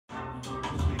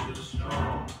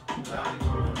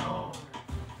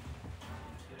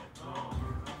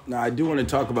Now, I do want to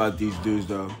talk about these dudes,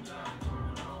 though.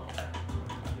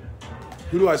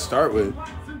 Who do I start with?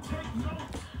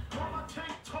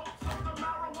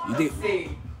 You think? Let's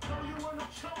see.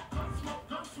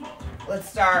 Let's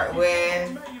start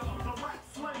with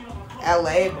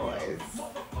LA Boys.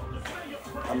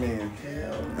 I mean,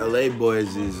 LA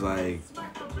Boys is like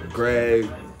Greg.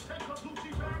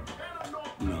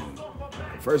 No.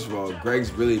 First of all,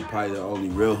 Greg's really probably the only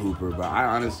real hooper, but I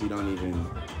honestly don't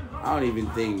even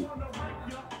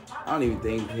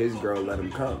think his girl let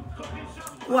him come.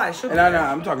 Why? And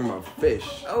I'm talking about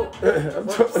Fish. Oh. I'm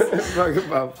talking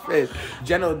about Fish.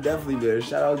 Jenna definitely there.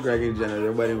 Shout out Greg and Jenna.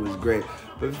 Their wedding was great.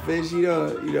 But Fish, you know,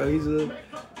 he's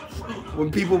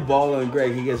when people ball on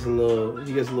Greg, he gets a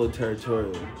little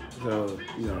territorial. So,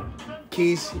 you know,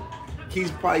 Keith's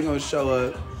probably gonna show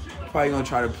up. Probably gonna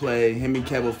try to play. Him and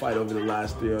Kev will fight over the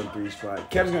last 3-on-3 spot.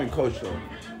 Kev's gonna coach though.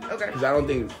 Okay. Because I don't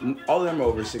think all of them are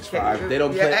over 6'5". They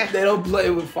don't play. They don't play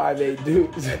with 5'8"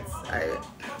 dudes.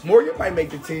 Morgan might make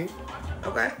the team.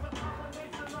 Okay.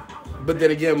 But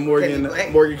then again,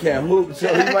 Morgan can't hoop, so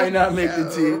he might not make the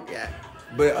team. Yeah.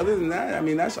 But other than that, I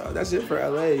mean, that's it for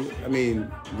LA. I mean,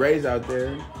 Ray's out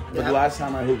there. But the last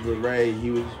time I hooped with Ray,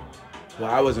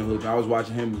 I wasn't hooping. I was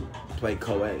watching him play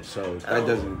co-ed, so that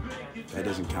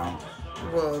doesn't count.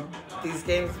 Will these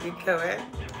games be co-ed?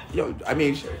 Yo, I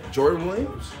mean, Jordan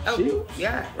Williams, she hoops,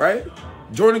 yeah, right?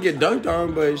 Jordan get dunked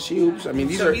on, but she hoops. I mean,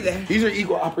 these are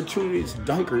equal opportunities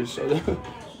dunkers. So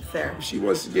fair. If she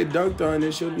wants to get dunked on,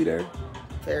 then she'll be there.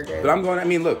 Fair game. But I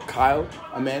mean, look, Kyle,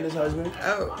 Amanda's husband.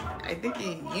 Oh, I think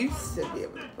he used to be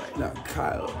able to play. No,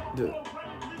 Kyle, dude.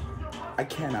 I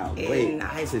cannot wait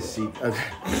to see. Okay.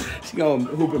 She gonna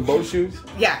hoop in boat shoes?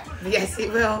 Yeah. Yes, he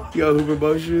will. You gonna hoop in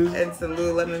boat shoes? And some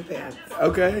Lululemon pants.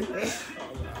 Okay.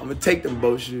 I'm gonna take them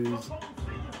boat shoes.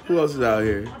 Who else is out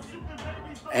here?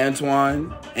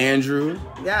 Antoine, Andrew.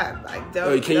 Yeah, I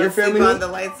don't. Can your family on the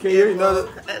lights?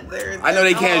 I know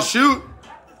they can't shoot.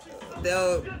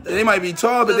 They might be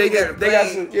tall, but they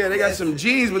got some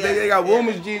jeans, but they got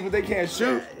women's jeans, but they can't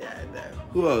shoot. Yeah, no.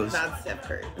 Who else? Not Steph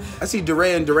Curry. I see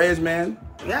DeRay's man.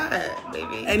 Yeah,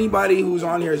 maybe. Anybody who's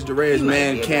on here is DeRay's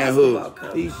man can't hoop.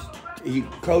 He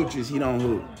coaches, he don't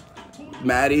hoop.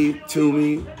 Maddie,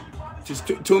 Toomey, just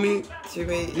Toomey.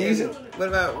 What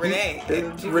about Renee?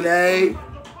 Renee.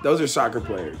 Those are soccer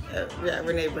players.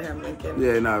 Renee Abraham Lincoln.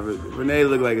 Yeah, Renee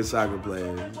looked like a soccer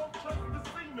player.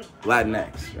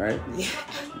 Latinx, right? Yeah.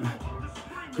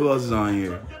 Who else is on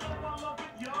here?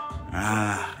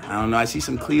 I don't know. I see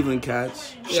some Cleveland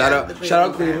cats. Shout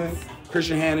out Cleveland.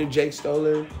 Christian Hanna, Jake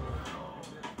Stoller.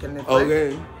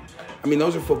 Okay. I mean,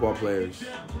 those are football players.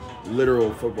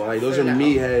 Literal football. Like, those are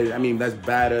meatheads. I mean, that's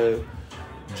Bada,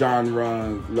 John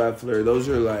Rung, Leffler. Those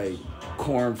are like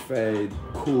corn-fed,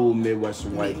 cool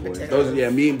Midwestern white boys. Those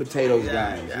are meat and potatoes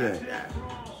guys. Yeah.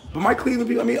 But my Cleveland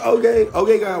people, I mean,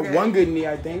 OG got one good knee,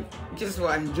 I think. Just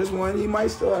one. He might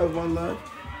still have one left.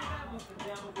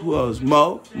 Who else?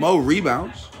 Mo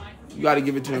rebounds. You got to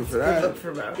give it to him for that. Look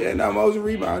for Mo. Yeah, Mo's a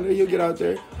rebounder. He'll get out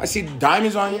there. I see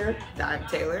Diamond's on here.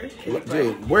 Taylor.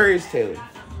 Dude, where is Taylor?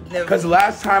 Because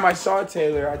last time I saw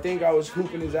Taylor, I think I was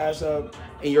hooping his ass up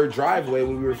in your driveway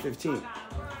when we were 15.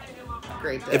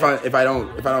 Great day. If I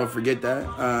don't forget that.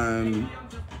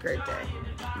 Great day.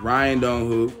 Ryan don't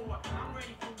hoop.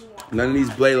 None of these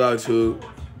Blaylocks hoop.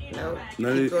 Nope.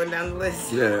 Keep going down the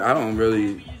list. Yeah, I don't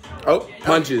really. Oh,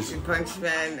 punches. Punch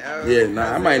man. Oh,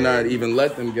 yeah, I might not even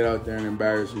let them get out there and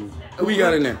embarrass you. Who we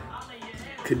got in there?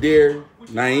 Kadir,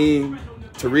 Naeem,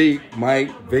 Tariq,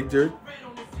 Mike, Victor,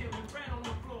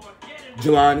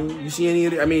 Jelani. You see any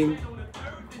of it? I mean,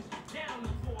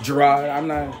 Gerard. I'm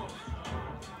not.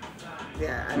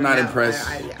 Yeah, I'm not impressed.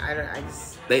 I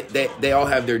just. They all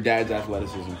have their dad's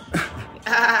athleticism.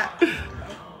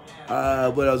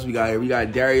 What else we got here? We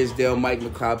got Darius Dale, Mike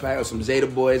McLeod, some Zeta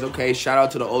boys. Okay, shout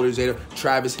out to the older Zeta.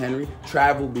 Travis Henry.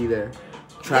 Trav will be there.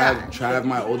 Trav,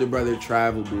 my older brother,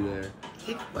 Trav will be there.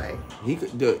 He could play. He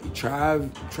could do it.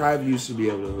 Trav used to be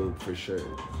able to hoop for sure.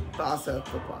 But also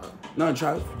football. No,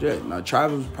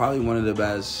 Trav was probably one of the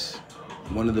best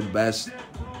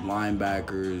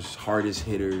linebackers, hardest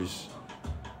hitters.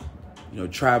 You know,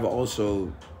 Trav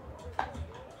also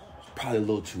probably a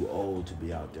little too old to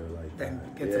be out there like that.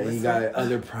 Yeah, he got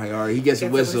other priority. He gets a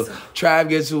whistle. Trav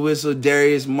gets a whistle.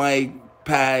 Darius, Mike,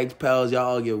 Pags, Pels, y'all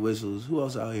all get whistles. Who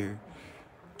else out here?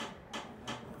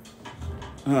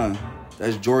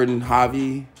 That's Jordan,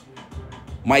 Javi,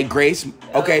 Mike Grace.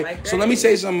 Okay, Mike Grace. So let me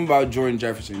say something about Jordan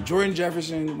Jefferson. Jordan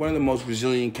Jefferson, one of the most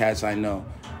resilient cats I know.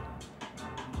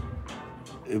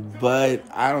 But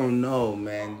I don't know,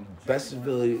 man. Best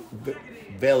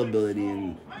availability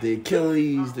in the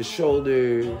Achilles, the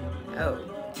shoulder. Oh.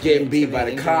 Getting beat by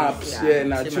the cops.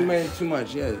 Yeah, too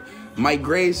much. Yeah. Mike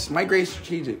Grace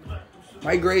strategic.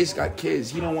 Mike Grace got kids.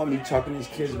 He don't want me talking to his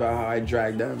kids about how I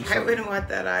dragged them. So. I wouldn't want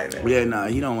that either. Yeah, nah,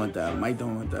 he don't want that. Mike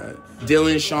don't want that.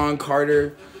 Dylan, Sean,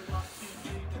 Carter.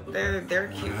 They're a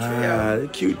cute trio. They're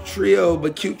cute trio,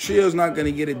 but cute trio's not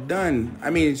gonna get it done. I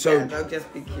mean, so yeah, they'll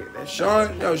just be cute.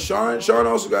 Sean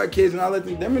also got kids, and I let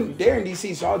them. They're in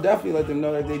DC, so I'll definitely let them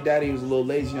know that their daddy was a little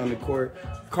lazy on the court.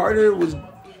 Carter was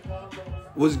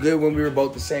good when we were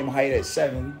both the same height at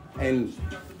 7, and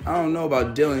I don't know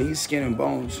about Dylan. He's skin and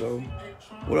bones. So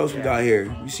what else we got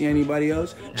here? You see anybody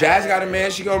else? Jazz got a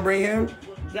man. She gonna bring him.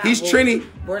 Yeah, he's Trini.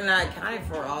 We're not accounting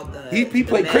for all the. He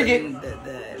played cricket.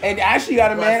 And Ashley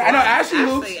got a man. I know Ashley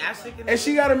hoops. And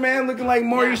she got a man looking like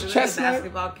Maurice Chestnut.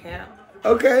 Basketball camp.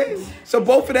 Okay. So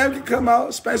both of them can come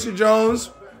out. Spencer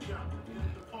Jones.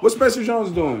 What's Spencer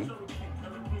Jones doing?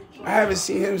 I haven't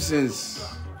seen him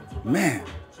since. Man.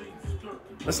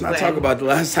 Let's not talk about the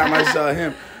last time I saw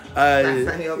him.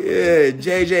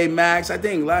 JJ Max. I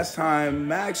think last time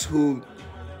Max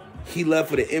he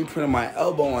left with an imprint of my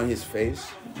elbow on his face.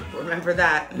 Remember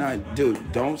that? Nah,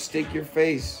 dude, don't stick your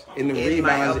face in the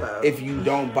rebounds if you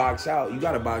don't box out. You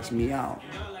gotta box me out.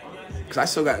 Cause I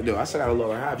still got a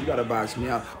lower half. You gotta box me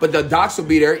out. But the docs will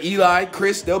be there. Eli,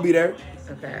 Chris, they'll be there.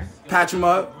 Okay. Patch them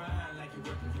up.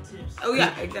 Oh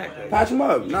yeah, exactly. Patch them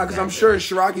up. Nah, cause I'm sure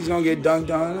Shiraki's gonna get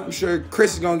dunked on. I'm sure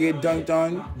Chris is gonna get dunked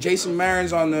on. Jason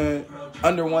Marin's on the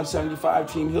under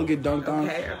 175 team. He'll get dunked on.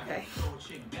 Okay.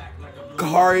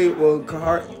 Kahari,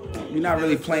 you're not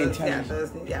really playing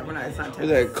tennis. Yeah, we're not. It's not tennis.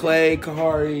 There's like Clay,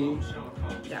 Kahari,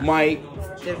 Mike.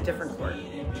 Different court.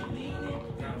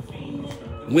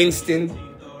 Winston.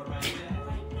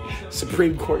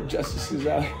 Supreme Court justices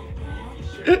out.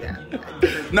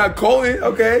 Not Colton,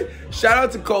 okay. Shout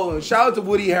out to Colton. Shout out to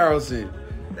Woody Harrelson.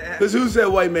 Because who said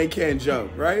white men can't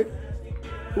jump, right?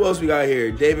 Who else we got here?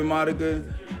 David Modica.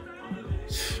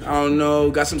 I don't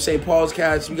know. Got some St. Paul's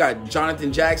cats. We got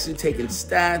Jonathan Jackson taking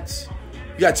stats.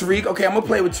 You got Tariq. Okay, I'm going to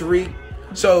play with Tariq.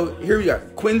 So here we got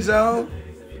Quinzel,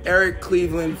 Eric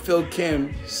Cleveland, Phil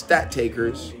Kim, stat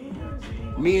takers.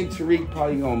 Me and Tariq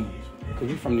probably going to, because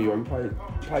we're from New York, probably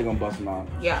going to bust them out.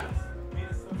 Yeah.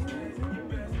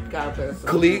 Gotta play with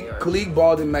Khalid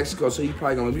balled in Mexico, so he's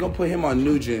probably going to, we're going to put him on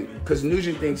Nugent, because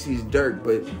Nugent thinks he's Dirk,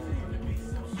 but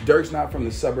Dirk's not from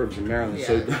the suburbs of Maryland,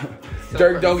 so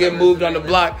Dirk don't get moved on the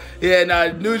block.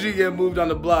 Yeah, Nugent get moved on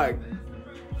the block.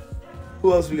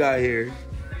 Who else we got here?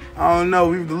 I don't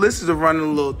know. The list is running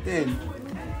a little thin.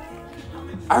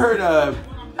 I heard, I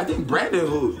think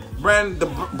Brandonisms,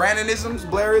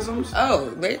 Blairisms.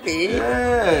 Oh, maybe.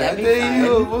 Yeah, there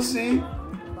you. We'll see.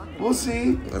 Let's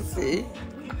see.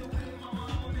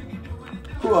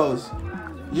 Who else?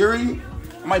 Yuri.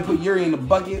 I might put Yuri in the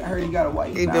bucket. I heard he got a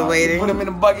wife. You've been waiting. Put him in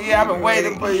the bucket. Yeah, I've been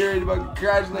waiting to put Yuri in the bucket.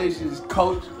 Congratulations,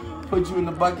 coach. Put you in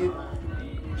the bucket.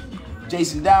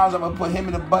 Jason Downs, I'm going to put him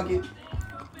in the bucket.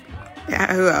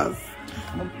 Yeah, who else?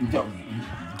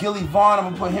 Gilly Vaughn, I'm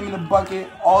going to put him in the bucket.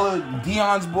 All of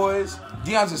Dion's boys.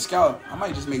 Dion's a scout. I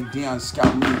might just make Dion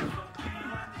scout me.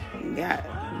 Yeah,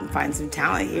 find some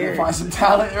talent here. Find some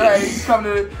talent, right?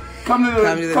 Come to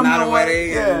the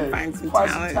wedding and find some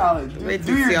talent.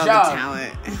 Do your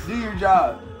job. Do your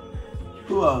job.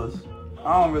 Who else?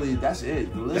 That's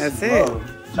it. The list is low.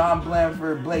 John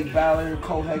Blanford, Blake Ballard,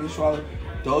 Cole Hagenschwaller.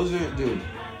 Those are, dude.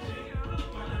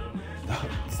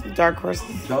 Dark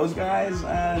horses. Those guys,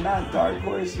 not dark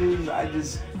horses. I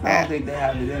don't think they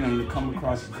have it in them to come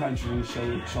across the country and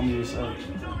show me what's up.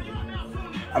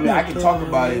 I mean, I can talk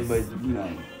about it, but,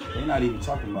 they're not even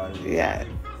talking about it. Yeah.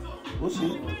 We'll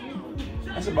see.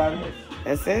 That's about it.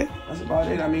 That's it? That's about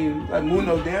it. I mean, let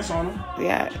Mundo dance on them.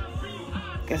 Yeah.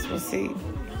 Guess we'll see.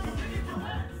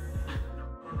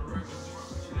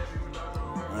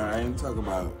 All right, I didn't talk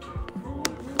about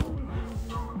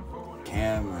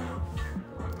Cam.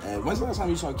 When's the last time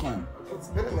you saw Cam? It's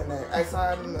been a minute. I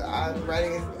saw him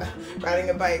riding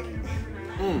a bike.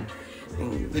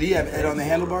 Did he have Ed on the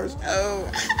handlebars?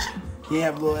 Oh. He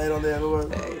have a little Ed on the handlebars?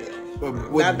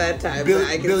 Not that time.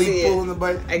 Billy pulling the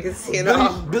bike. I can see it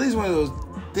all. Billy's one of those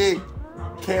thick,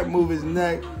 can't move his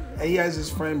neck, and he has his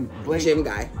friend Blake. Gym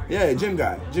guy. Yeah, gym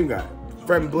guy.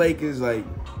 Friend Blake is like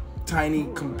tiny,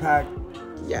 compact.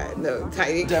 Yeah, no,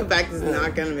 tiny, compact is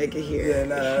not gonna make it here. Yeah,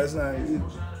 no, that's not.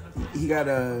 He got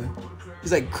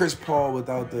he's like Chris Paul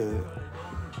without the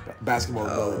basketball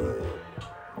ability.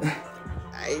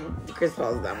 Chris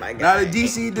Paul's not my guy. Now the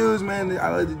DC dudes, man. I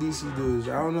like the DC dudes.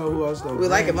 I don't know who else though. We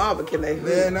like them all, but can they hoop?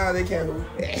 Yeah, no, they can't hoop.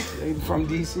 They from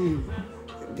DC.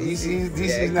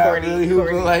 DC's not really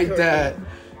hooping like that.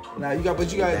 Nah, you got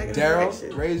Daryl,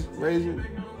 Razor.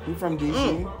 He from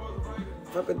DC.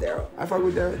 Fuck with Daryl. I fuck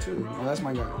with Daryl too. Oh, that's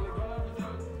my guy.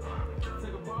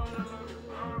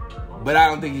 But I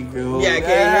don't think he could hoop. Yeah,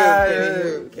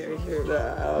 can't hoop.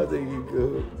 Nah, I don't think he could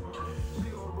hoop.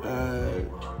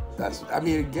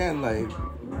 Again, like,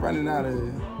 running out of...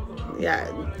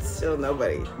 Yeah, still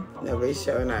nobody's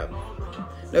showing up.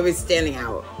 Nobody's standing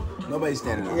out. Nobody's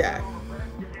standing out. Yeah.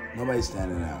 Nobody's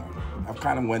standing out. I've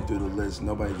kind of went through the list.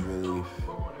 Nobody's really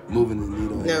moving the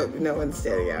needle. No one's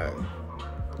standing out.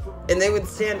 And they would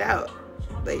stand out.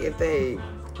 Like, if they...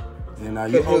 You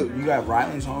got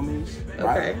Ryan's homies.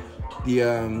 Okay. The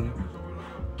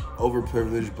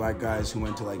overprivileged black guys who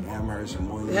went to, like, Amherst and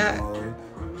Williams and all that.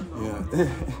 Yeah.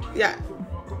 Yeah.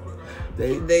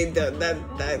 They do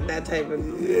that type of...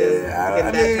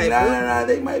 Yeah,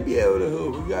 they might be able to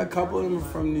hoop. We got a couple of them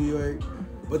from New York.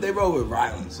 But they roll with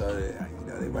Riley, so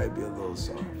they might be a little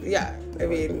soft. Yeah, They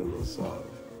might be a little soft.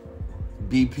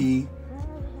 BP,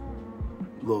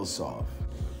 a little soft.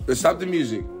 Let's stop the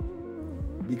music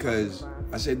because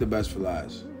I saved the best for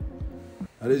last.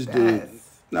 Now this dude,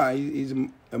 he's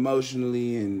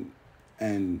emotionally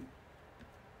and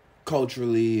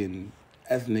culturally and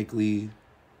ethnically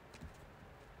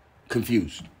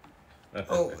confused.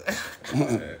 Oh.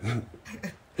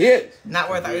 He is. Not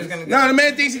where I thought he was going to go. No, the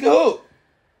man thinks he can hoop.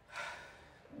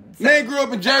 Man grew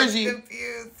up in Jersey.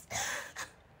 Confused.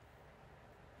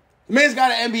 The man's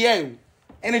got an MBA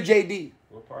and a JD.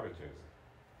 What part of Jersey?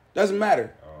 Doesn't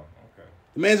matter. Oh, okay.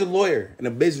 The man's a lawyer and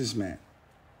a businessman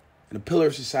and a pillar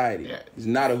of society. Yeah. He's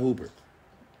not a hooper. And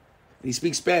he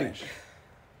speaks Spanish.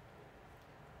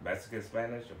 Mexican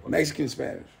Spanish? Or Mexican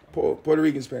Spanish. Puerto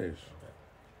Rican Spanish. Okay.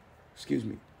 Excuse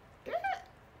me.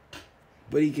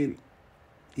 But he can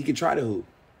try to hoop.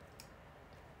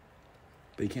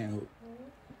 But he can't hoop.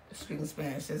 Speaking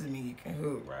Spanish doesn't mean you can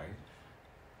hoop. Right.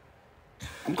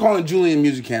 I'm calling Julian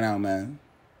Musican out, man.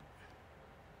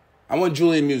 I want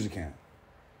Julian Musican.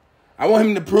 I want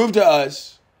him to prove to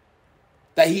us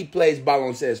that he plays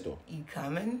baloncesto. You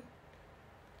coming?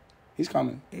 He's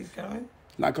coming. He's coming?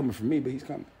 Not coming from me, but he's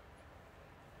coming.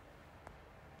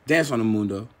 Dance on the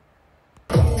Mundo.